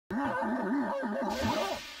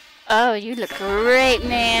Oh, you look great,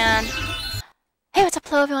 man. Hey, what's up,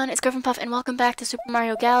 hello everyone? It's Gryffinpuff, and welcome back to Super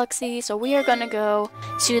Mario Galaxy. So we are gonna go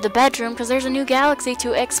to the bedroom because there's a new galaxy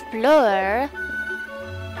to explore,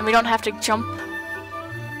 and we don't have to jump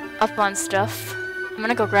up on stuff. I'm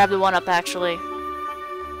gonna go grab the one up actually,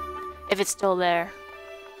 if it's still there.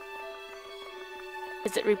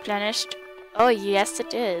 Is it replenished? Oh yes,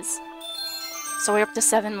 it is. So we're up to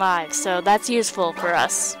 7 lives, so that's useful for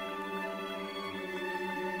us.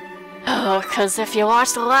 Oh, because if you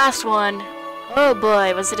watch the last one, oh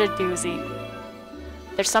boy, was it a doozy.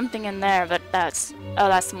 There's something in there, but that's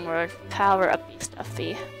some more power-uppy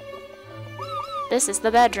stuffy. This is the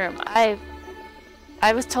bedroom. I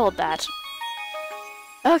was told that.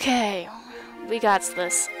 Okay, we got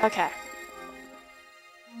this. Okay.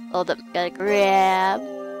 Hold up, gotta grab.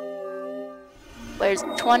 Where's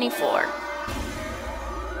 24?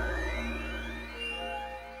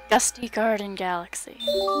 Gusty Garden Galaxy.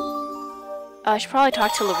 Oh, I should probably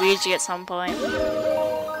talk to Luigi at some point.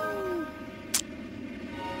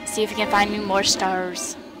 See if he can find me more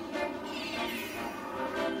stars.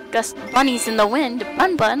 Gust bunnies in the wind.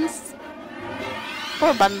 Bun-buns.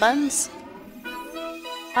 Poor bun-buns.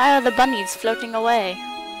 Why are the bunnies floating away?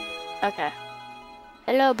 Okay.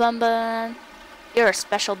 Hello, bun-bun. You're a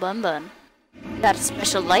special bun-bun. You got a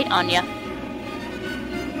special light on ya.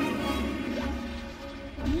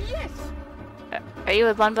 Are you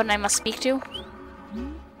a bun-bun I must speak to?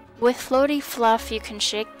 With floaty fluff, you can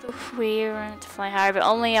shake the wheel to fly higher, but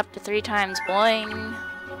only up to 3 times. Boing.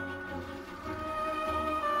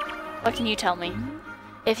 What can you tell me?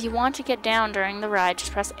 If you want to get down during the ride,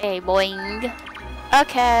 just press A. Boing.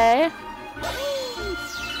 Okay.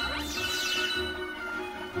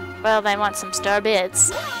 Well, I want some star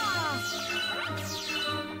bits.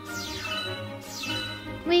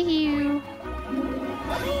 Wee-hoo.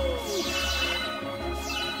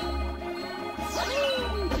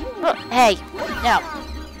 Oh, hey, no.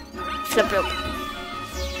 Flip rope.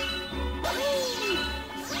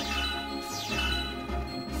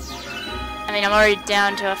 I mean, I'm already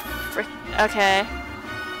down to a frick. Okay.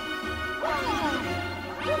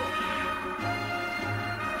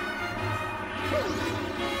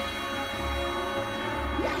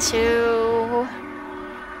 Two.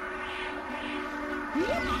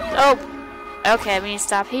 Oh! Okay, we need to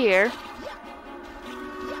stop here.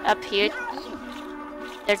 Up here.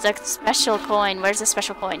 There's a special coin. Where's the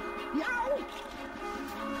special coin?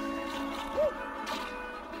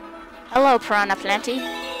 Hello, Piranha Plenty.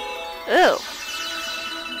 Ooh.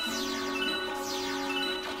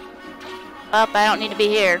 Well, I don't need to be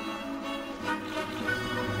here.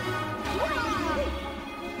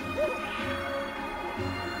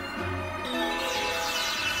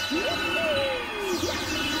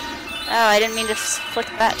 Oh, I didn't mean to flick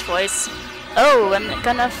that twice. Oh, I'm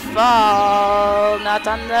gonna fall. Not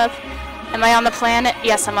on the... Am I on the planet?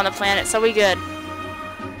 Yes, I'm on the planet, so we good.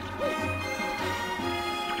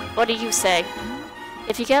 What do you say?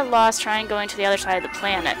 If you get lost, try and going to the other side of the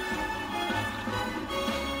planet.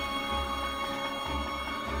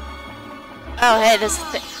 Oh, hey, this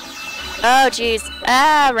thing. Oh, jeez.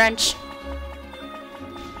 Ah, wrench.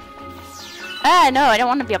 Ah, no, I don't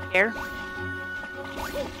want to be up here.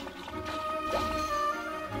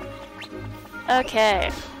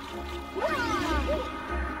 Okay.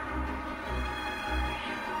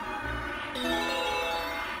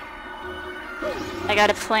 I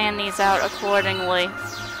gotta plan these out accordingly.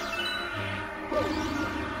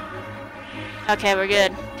 Okay, we're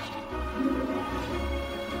good.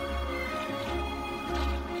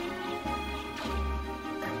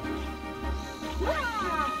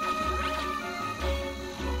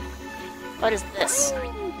 What is this?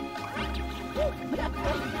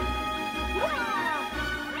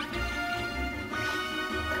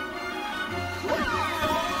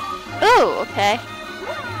 Ooh, okay.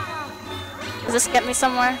 Does this get me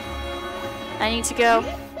somewhere? I need to go.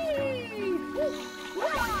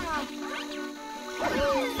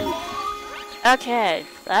 Okay,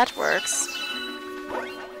 that works.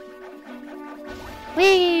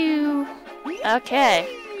 Woo! Okay.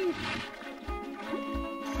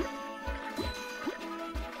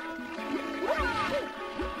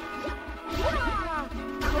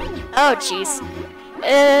 Oh, jeez.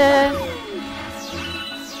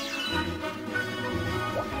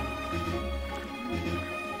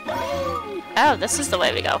 Oh, this is the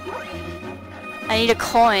way we go. I need a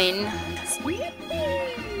coin.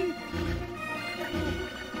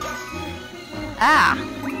 Ah,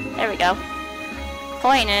 there we go.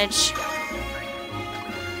 Coinage.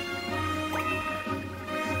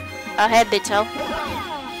 Oh, hey, Beto.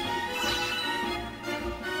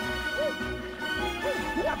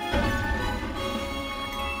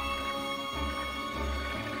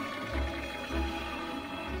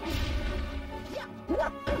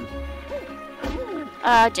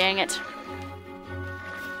 Ah, dang it.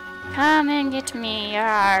 Come and get me,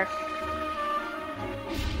 yar.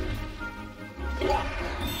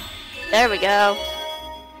 There we go.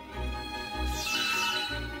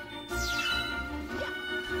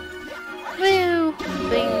 Woo!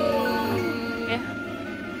 Bing!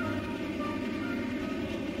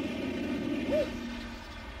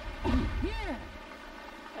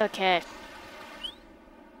 Okay.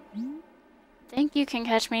 Think you can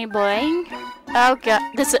catch me, boing? Oh god,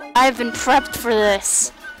 I've been prepped for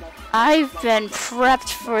this. I've been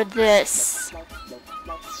prepped for this.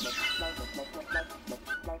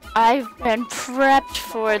 I've been prepped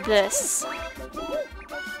for this.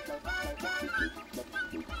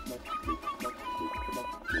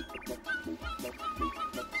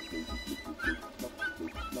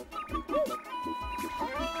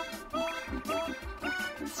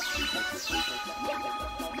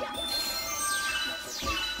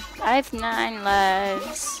 I have 9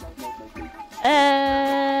 lives.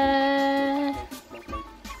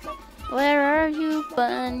 Where are you,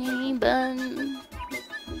 bunny bun?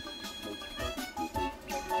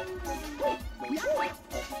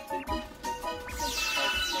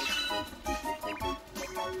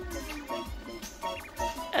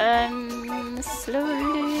 I'm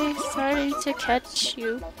slowly starting to catch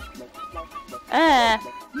you.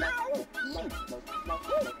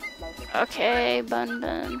 Okay, Bun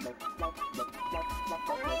Bun.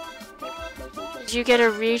 Did you get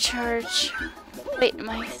a recharge? Wait,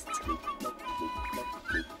 my...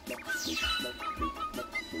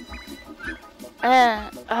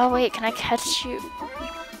 oh wait, can I catch you?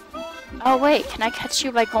 Oh wait, can I catch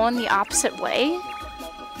you by going the opposite way?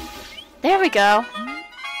 There we go.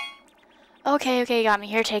 Okay, okay, you got me.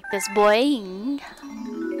 Here, take this, boing.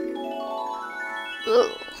 Ooh.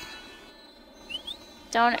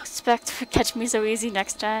 Don't expect to catch me so easy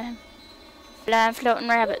next time. Flying floating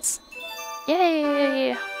rabbits.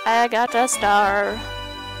 Yay! I got a star.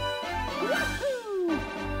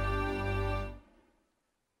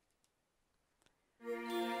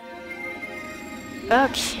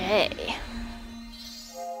 Okay.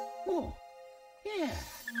 Oh, yeah.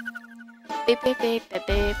 Beep beep beep beep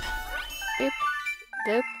beep. Boop.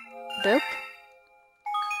 Boop. Boop.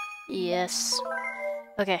 Yes.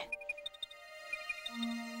 Okay.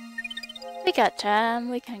 We got time.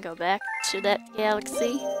 We can go back to that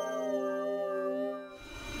galaxy.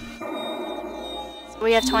 So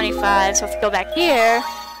we have 25, so if we go back here,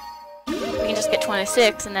 we can just get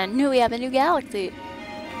 26, and then we have a new galaxy.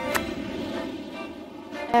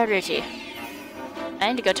 Alrighty. I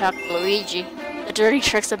need to go talk to Luigi. The dirty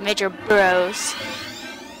tricks of Major Burrows.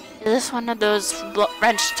 Is this one of those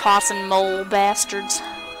wrench-tossing mole bastards?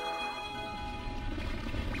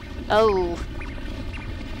 Oh.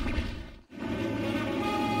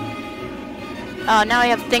 Oh, now I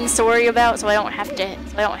have things to worry about, so I don't have to,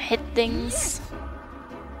 so I don't hit things.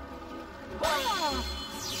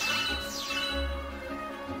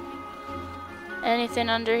 Anything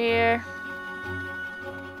under here?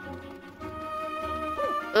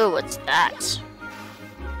 Oh, what's that?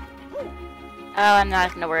 Oh, I'm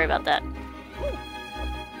not gonna worry about that.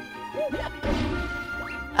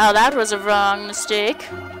 Oh, that was a wrong mistake.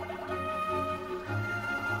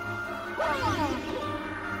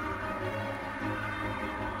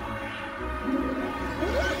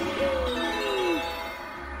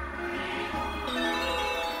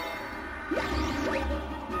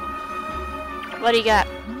 What do you got?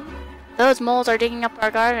 Those moles are digging up our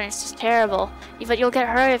garden. It's just terrible. But you'll get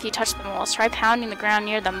hurt if you touch the moles. Try pounding the ground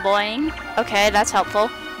near them, boing. Okay, that's helpful.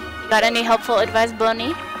 You got any helpful advice,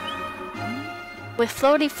 Bunny? With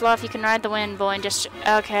floaty fluff, you can ride the wind, boing. Just...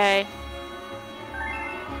 okay.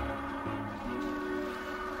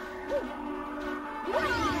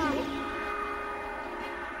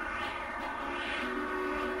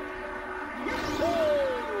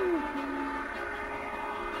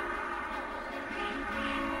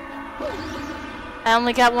 I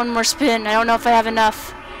only got one more spin. I don't know if I have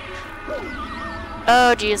enough.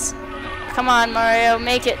 Oh, jeez. Come on, Mario.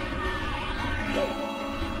 Make it.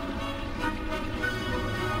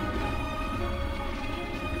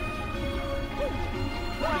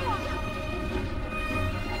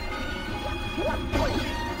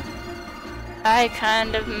 I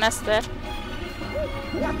kind of messed that.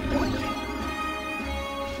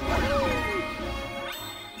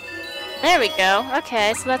 There we go.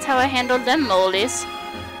 Okay, so that's how I handled them moldies.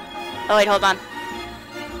 Oh wait, hold on.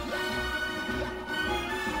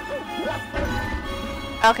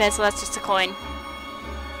 Okay, so that's just a coin.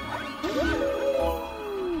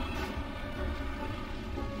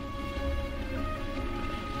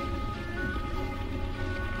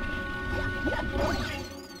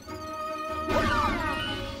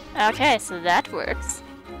 Okay, so that works.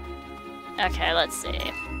 Okay, let's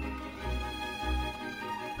see.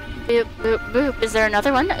 Boop, boop, boop. Is there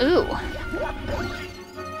another one? Ooh.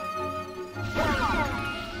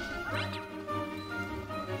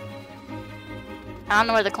 I don't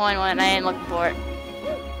know where the coin went. I ain't looking for it.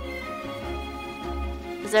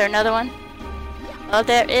 Is there another one? Oh,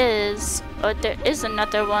 there is. Oh, there is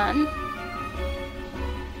another one.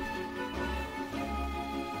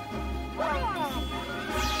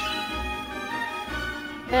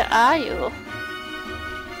 Where are you?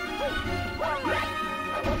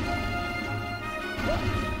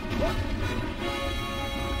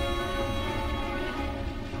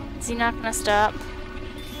 Is he not gonna stop?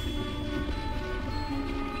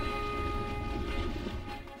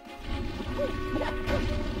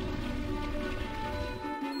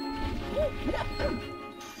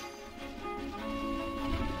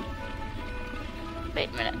 Wait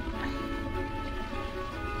a minute.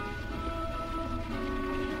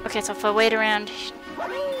 Okay, so if I wait around...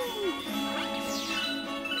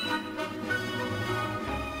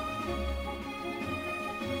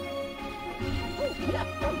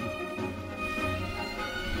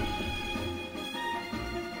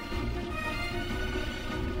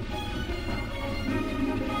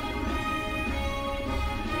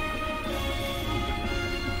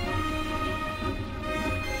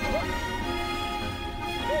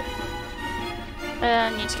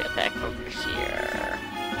 I need to get back over here.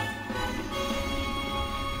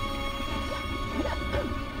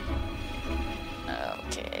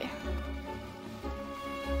 Okay.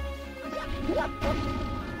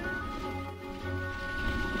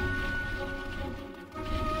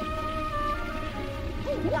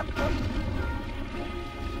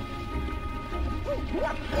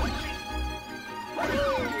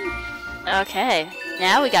 Okay,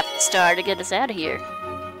 now we got the star to get us out of here.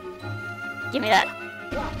 Give me that.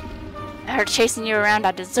 I heard chasing you around,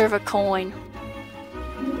 I deserve a coin.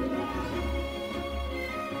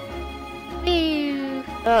 Ew.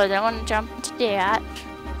 Oh, I don't want to jump into that.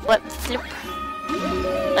 What? Flip.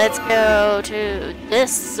 Let's go to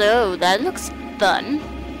this. Oh, that looks fun.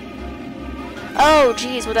 Oh,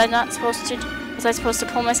 geez, was I not supposed to... Was I supposed to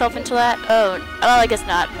pull myself into that? Oh, well, I guess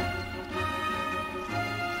not.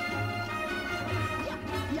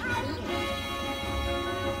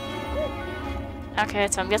 Okay,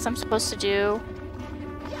 so I guess I'm supposed to do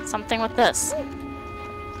something with this.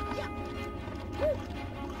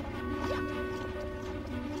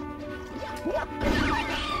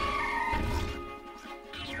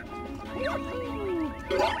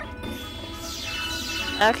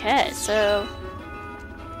 Okay, so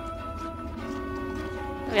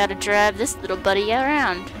we gotta drive this little buddy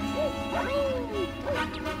around.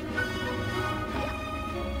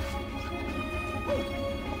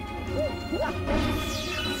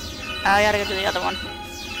 Oh, I gotta go to the other one.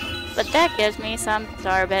 But that gives me some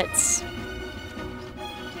star bits.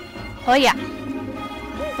 Oh yeah.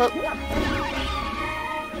 Oh.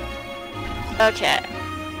 Okay.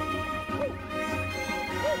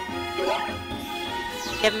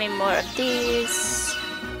 Give me more of these.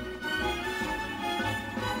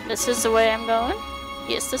 This is the way I'm going?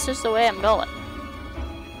 Yes, this is the way I'm going.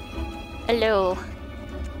 Hello.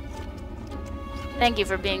 Thank you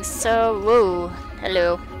for being so... Whoa.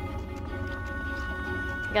 Hello.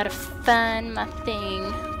 Gotta find my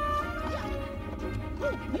thing.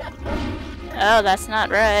 Oh, that's not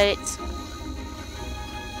right.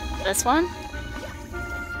 This one?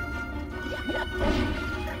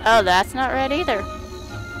 Oh, that's not right either.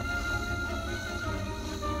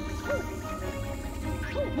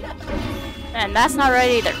 And that's not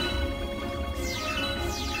right either.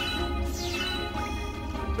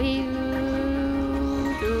 Wee-oo-doo-doo-doo.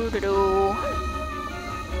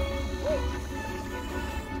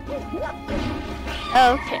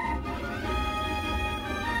 Okay.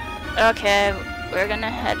 Okay, we're gonna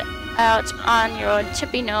head out on your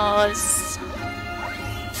chippy nose.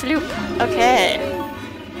 Floop. Okay.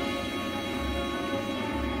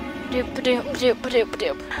 Doop doop doop doop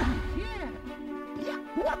doop.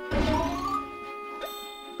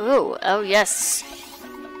 Ooh, oh yes.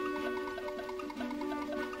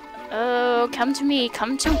 Oh, come to me,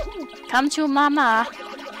 come to mama.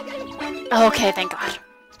 Okay, thank God.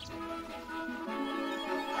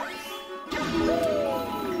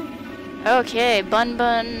 Okay, Bun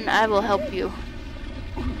Bun, I will help you.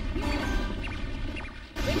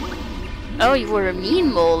 Oh, you were a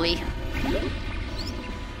mean molly.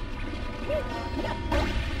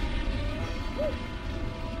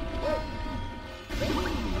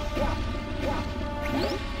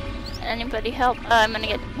 Anybody help? I'm gonna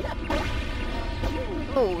get...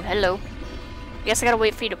 Oh, hello. Guess I gotta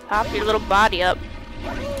wait for you to pop your little body up.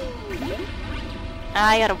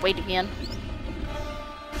 I gotta wait again.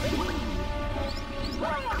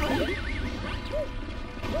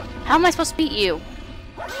 How am I supposed to beat you?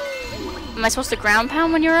 Am I supposed to ground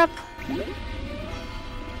pound when you're up?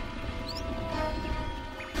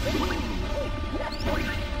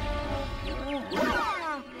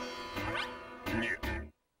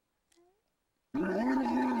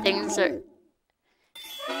 Things are...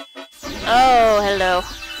 Oh, hello.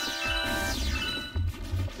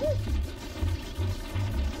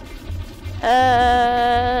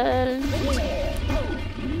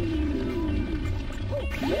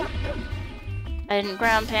 I didn't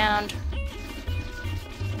ground pound.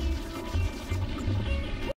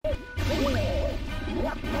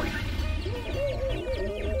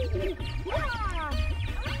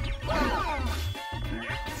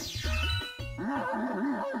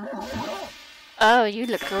 Oh, you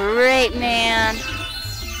look great, man.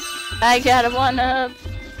 I got a one-up.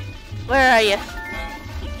 Where are you?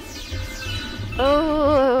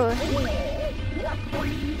 Oh.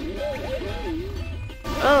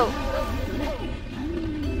 Oh.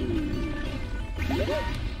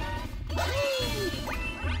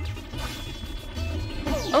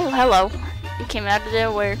 Oh, hello. You came out of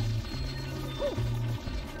there where?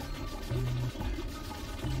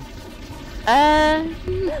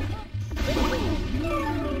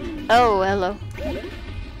 Oh, hello.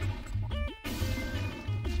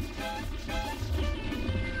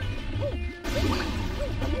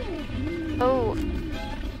 Oh.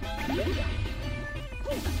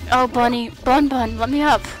 Oh, Bunny. Bun, let me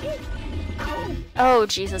up. Oh,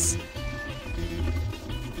 Jesus.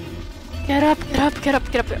 Get up, get up, get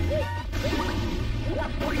up, get up.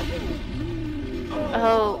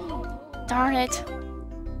 Oh, darn it.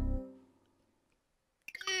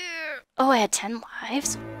 Oh, I had 10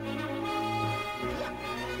 lives?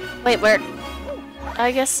 Wait, where?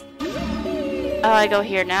 I guess... Oh, I go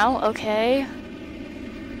here now? Okay.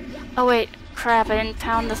 Oh, wait. Crap, I didn't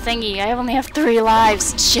pound the thingy. I only have 3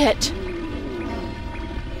 lives. Shit.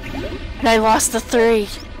 And I lost the 3.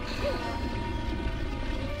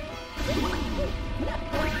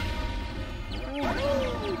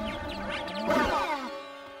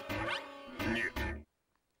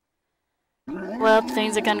 Well,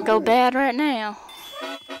 things are gonna go bad right now.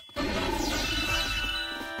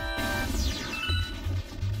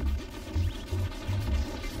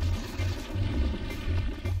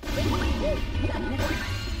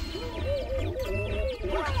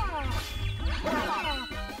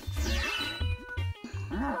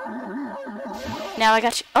 Now I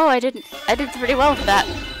got you. Oh, I did pretty well with that.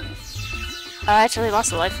 Oh, I actually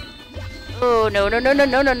lost a life. Oh, no, no, no, no,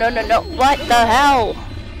 no, no, no, no, no. What the hell?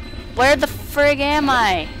 Where the frig am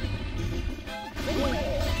I?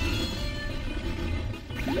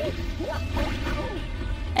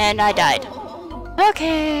 And I died.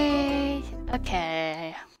 Okay.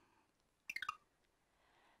 Okay.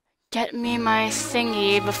 Get me my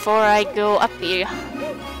thingy before I go up here.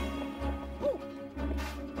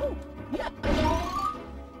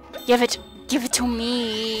 Give it to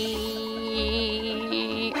me.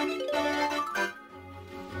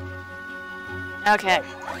 Okay.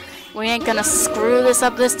 We ain't gonna screw this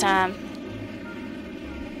up this time.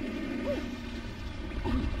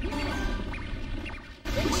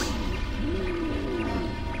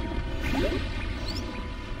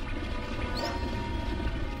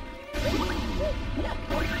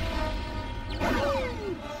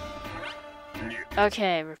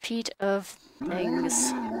 Okay, repeat of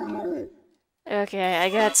things. Okay, I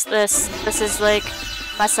guess this is like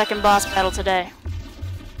my second boss battle today.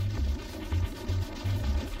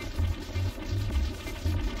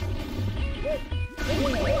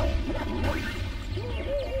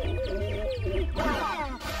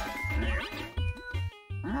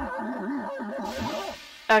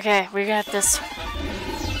 Okay, we got this.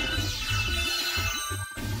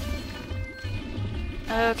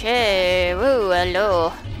 Okay, woo,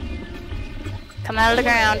 hello. Come out of the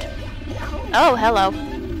ground. Oh, hello.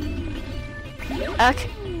 Okay.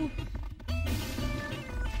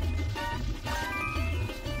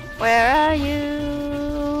 Where are you?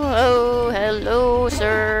 Oh, hello,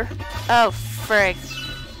 sir. Oh, frig.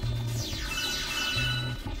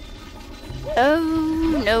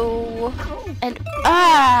 Oh, no. And,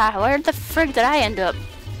 where the frig did I end up?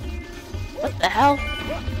 What the hell?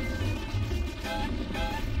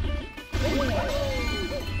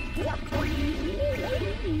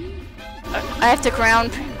 I have to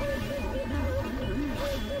ground.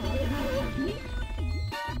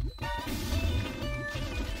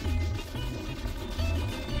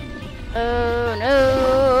 Oh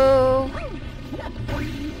no!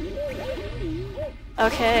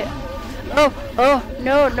 Okay. Oh, oh,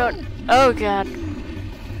 no, no. Oh, God.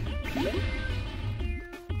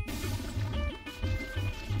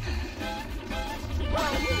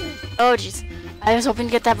 Oh, jeez. I was hoping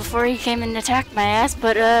to get that before he came and attacked my ass,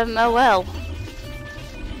 but, oh well.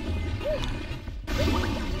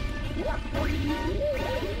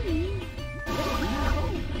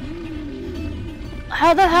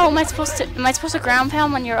 How the hell am I supposed to ground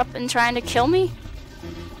pound when you're up and trying to kill me?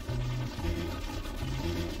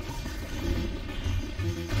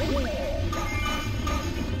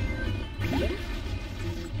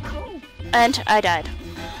 And I died.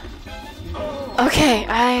 Okay,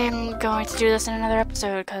 I'm going to do this in another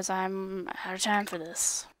episode because I'm out of time for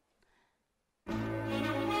this.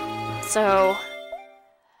 So,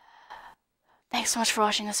 thanks so much for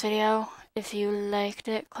watching this video. If you liked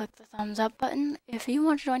it, click the thumbs up button. If you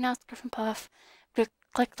want to join us, Gryffinpuff,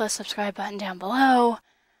 click the subscribe button down below.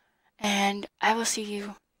 And I will see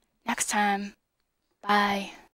you next time. Bye.